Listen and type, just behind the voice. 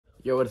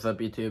Yo, what's up,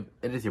 YouTube?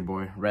 It is your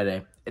boy, Red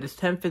A. It is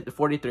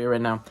 10:43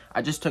 right now.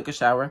 I just took a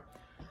shower,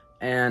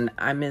 and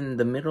I'm in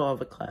the middle of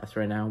a class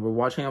right now. We're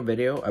watching a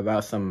video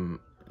about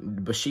some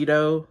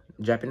Bushido,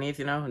 Japanese,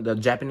 you know, the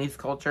Japanese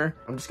culture.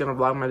 I'm just gonna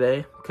vlog my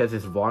day, because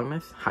it's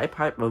vlogmas. Hype,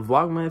 but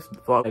vlogmas,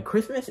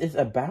 Christmas is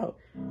about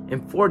in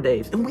 4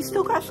 days, and we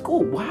still got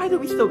school. Why do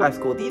we still got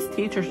school? These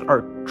teachers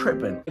are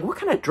tripping. What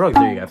kind of drugs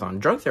are you guys on?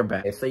 Drugs are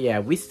bad. So yeah,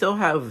 we still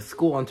have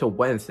school until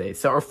Wednesday.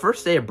 So our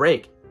first day of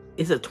break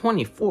is the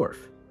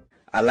 24th.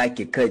 I like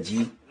your cut,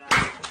 G.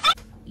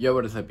 Yo,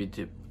 what is up,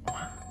 YouTube?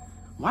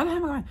 Why the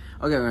hell am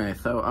I? Okay,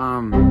 so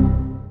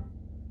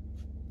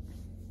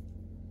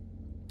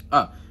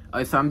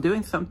so I'm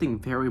doing something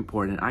very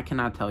important. I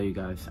cannot tell you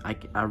guys.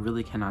 I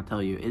really cannot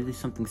tell you. It is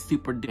something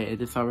super. It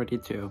is already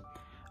 2.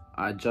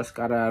 I just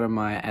got out of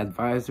my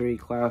advisory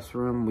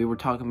classroom. We were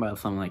talking about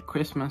some like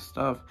Christmas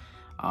stuff.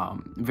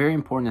 Very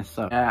important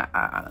stuff.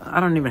 I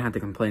don't even have to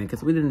complain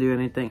because we didn't do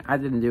anything. I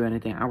didn't do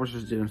anything. I was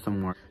just doing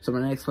some work. So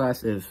my next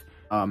class is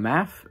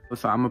math.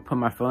 So I'm gonna put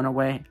my phone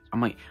away.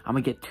 I'm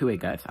gonna get to it,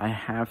 guys. I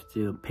have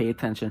to pay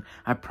attention.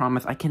 I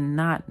promise I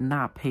cannot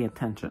not pay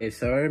attention. Okay,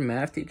 so our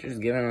math teacher's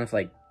giving us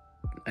like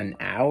an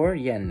hour.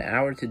 Yeah, an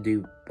hour to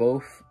do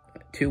 2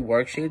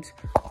 worksheets.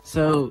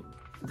 So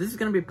this is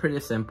gonna be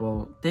pretty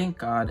simple. Thank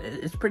God.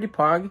 It's pretty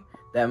pog.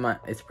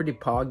 It's pretty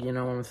pog, you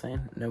know what I'm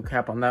saying? No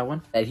cap on that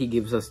one. That he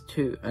gives us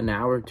an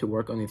hour to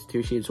work on these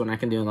 2 sheets when I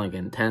can do it like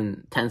in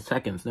 10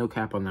 seconds. No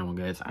cap on that one,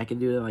 guys. I can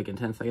do it like in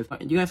 10 seconds.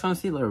 You guys want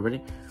to see it?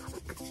 Ready?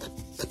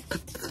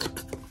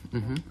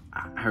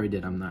 I already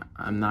did. I'm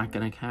not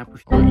gonna cap.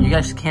 You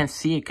guys can't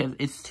see it because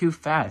it's too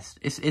fast.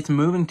 It's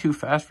moving too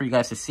fast for you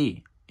guys to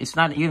see. It's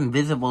not even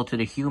visible to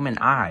the human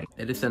eye.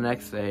 It is the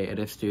next day. It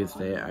is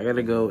Tuesday. I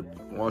gotta go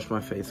wash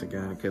my face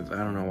again because I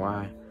don't know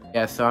why.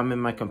 Yeah, so I'm in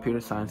my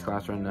computer science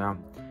class right now.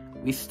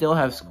 We still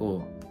have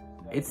school.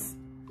 It's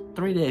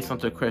 3 days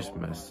until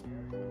Christmas.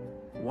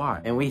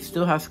 Why? And we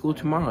still have school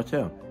tomorrow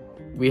too.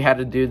 We had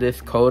to do this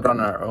code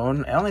on our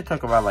own. It only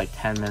took about like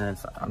 10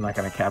 minutes. I'm not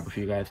gonna cap with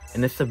you guys.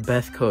 And it's the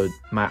best code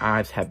my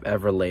eyes have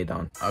ever laid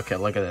on. Okay,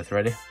 look at this.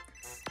 Ready?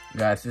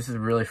 Guys, this is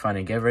really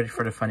funny. Get ready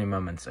for the funny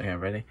moments. Okay,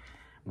 ready?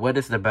 What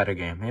is the better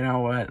game? You know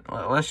what?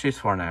 Let's choose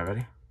Fortnite.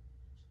 Ready?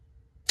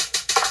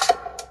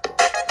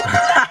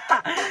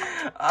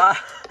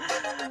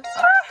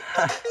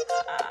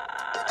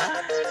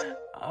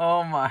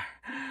 Oh my,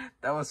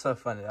 that was so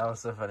funny. That was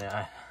so funny.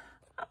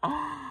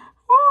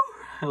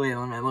 Wait,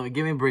 let me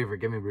give me a breather.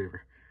 Give me a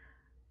breather.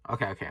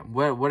 Okay.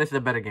 What is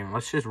the better game?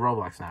 Let's choose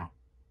Roblox now.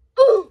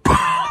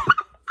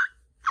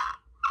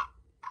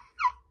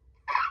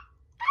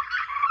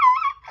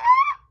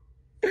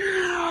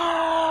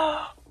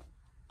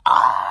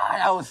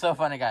 That was so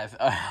funny, guys.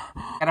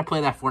 I gotta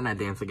play that Fortnite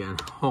dance again.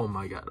 Oh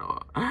my god. Oh.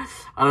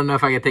 I don't know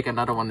if I can take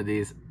another one of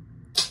these.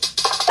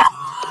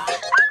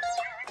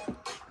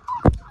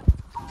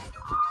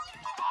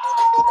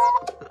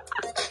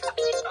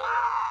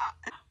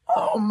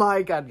 Oh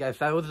my god, guys,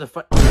 that was the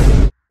fun.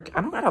 I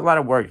don't got a lot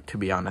of work, to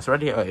be honest.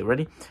 Ready? Okay,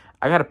 ready?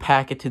 I got a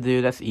packet to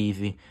do. That's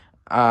easy.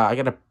 I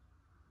got a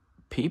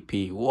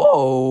PP.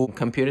 Whoa.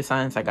 Computer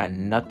science, I got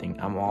nothing.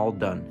 I'm all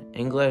done.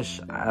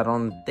 English, I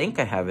don't think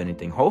I have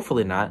anything.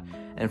 Hopefully not.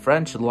 And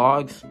French,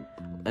 logs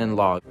and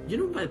log. You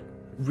know what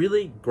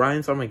really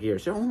grinds on my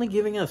gears? They're only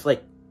giving us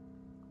like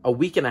a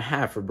week and a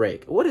half for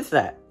break. What is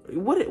that?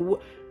 What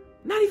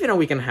not even a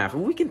week and a half. A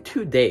week and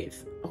 2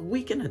 days. A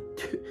week and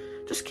 2.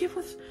 Just give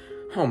us.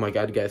 Oh my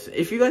god, guys.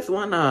 If you guys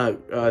want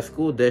a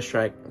school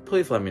disstrack,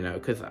 please let me know.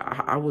 Because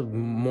I would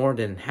more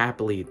than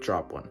happily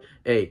drop one.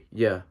 Hey,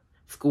 yeah.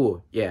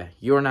 School, yeah,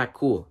 you're not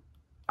cool.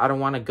 I don't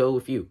want to go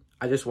with you.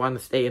 I just want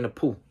to stay in the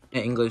pool.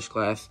 In English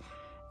class,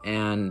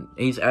 and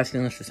he's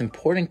asking us this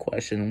important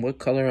question. What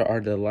color are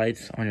the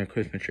lights on your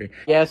Christmas tree?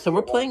 Yeah, so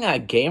we're playing a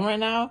game right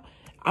now.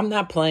 I'm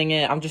not playing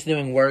it. I'm just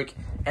doing work.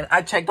 And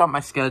I checked out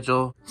my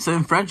schedule. So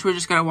in French, we're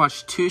just going to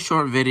watch 2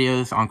 short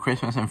videos on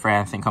Christmas in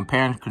France and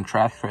compare and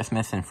contrast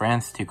Christmas in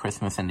France to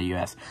Christmas in the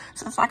US.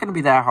 So it's not going to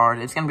be that hard.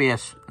 It's going to be a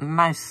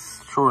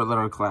nice, short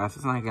little class.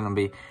 It's not going to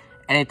be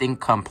anything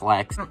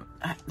complex.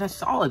 That's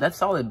solid,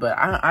 but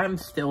I'm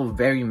still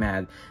very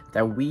mad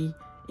that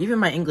even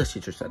my English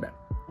teacher said that.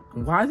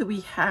 Why do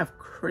we have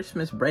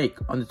Christmas break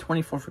on the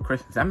 24th for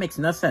Christmas? That makes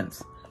no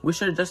sense. We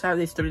should just have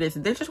these 3 days.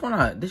 They just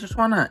wanna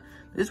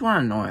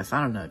annoy us.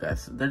 I don't know,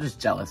 guys. They're just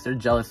jealous. They're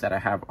jealous that I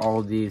have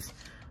all these,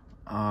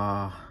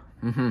 yeah,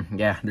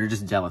 they're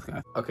just jealous,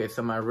 guys. Okay,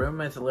 so my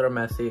room is a little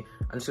messy.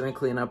 I'm just gonna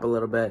clean up a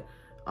little bit.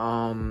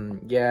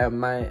 Yeah,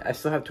 I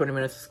still have 20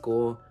 minutes of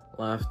school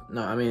left.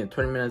 No, I mean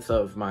 20 minutes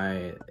of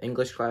my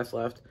English class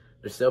left.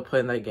 They're still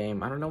playing that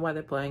game. I don't know why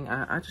they're playing.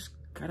 I just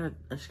gotta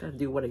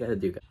do what I gotta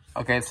do.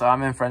 Okay, so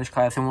I'm in French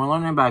class and we're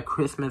learning about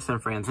Christmas in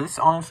France. This is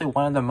honestly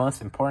one of the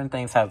most important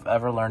things I've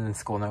ever learned in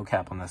school. No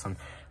cap on this one.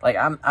 Like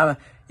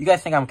you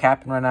guys think I'm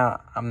capping right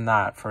now? I'm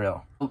not, for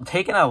real.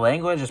 Taking a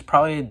language is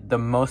probably the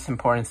most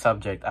important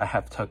subject I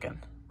have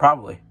taken.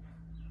 Probably.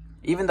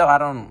 Even though I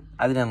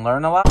didn't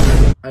learn a lot.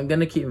 I'm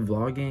gonna keep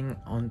vlogging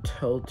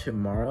until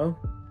tomorrow.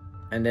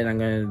 And then I'm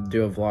going to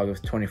do a vlog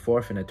of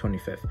 24th and the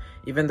 25th.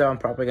 Even though I'm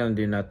probably going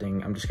to do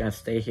nothing, I'm just going to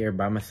stay here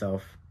by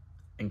myself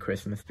in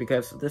Christmas.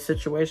 Because of the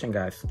situation,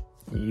 guys.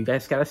 You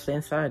guys got to stay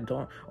inside.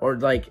 Or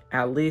like,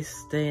 at least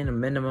stay in a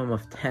minimum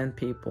of 10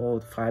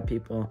 people, 5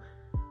 people.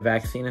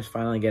 Vaccine is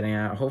finally getting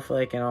out.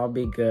 Hopefully it can all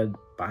be good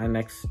by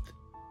next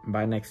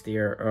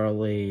year,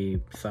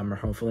 early summer,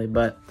 hopefully.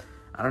 But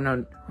I don't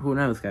know. Who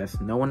knows, guys?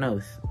 No one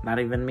knows. Not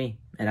even me.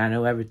 And I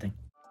know everything.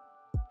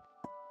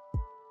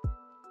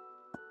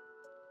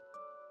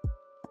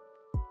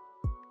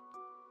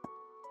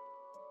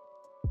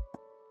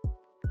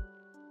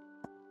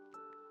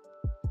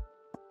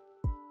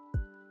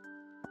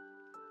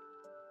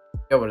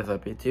 Yo, what is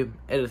up, YouTube?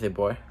 It is a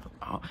boy.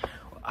 Oh,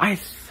 I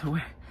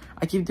swear,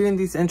 I keep doing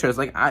these intros.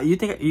 Like,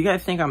 you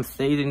guys think I'm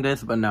staging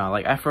this, but no.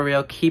 Like, I for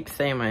real keep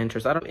saying my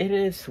intros. It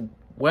is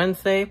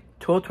Wednesday,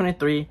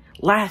 12/23,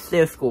 last day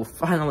of school.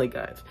 Finally,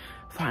 guys.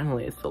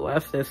 Finally, it's the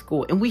last day of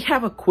school, and we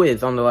have a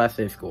quiz on the last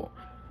day of school.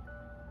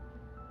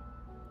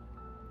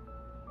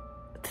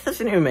 This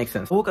doesn't even make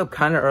sense. I woke up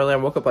kind of early. I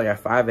woke up like at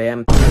 5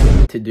 a.m.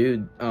 to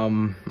do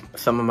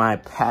some of my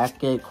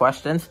packet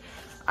questions.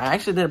 I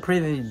actually did a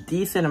pretty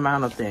decent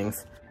amount of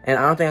things. And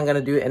I don't think I'm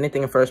going to do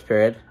anything in first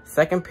period.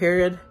 Second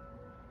period,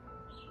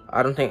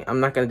 I'm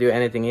not going to do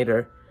anything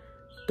either.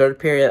 Third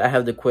period, I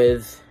have the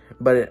quiz.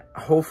 But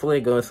hopefully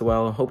it goes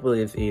well.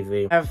 Hopefully it's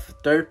easy. I have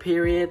third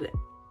period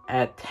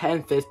at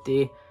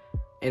 10:50.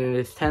 And it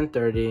is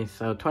 10:30.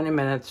 So 20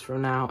 minutes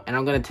from now. And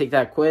I'm going to take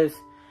that quiz.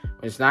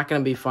 It's not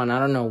going to be fun. I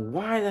don't know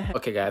why the heck.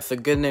 Okay, guys. So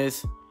good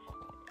news.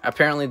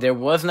 Apparently there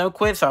was no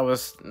quiz. So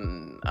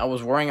I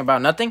was worrying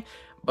about nothing.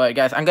 But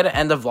guys, I'm going to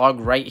end the vlog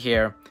right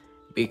here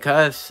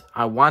because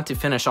I want to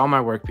finish all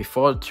my work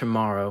before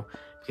tomorrow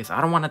because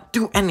I don't want to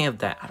do any of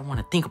that. I don't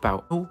want to think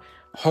about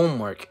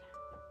homework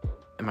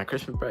and my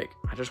Christmas break.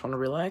 I just want to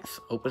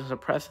relax, open some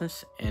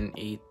presents, and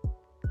eat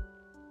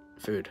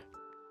food.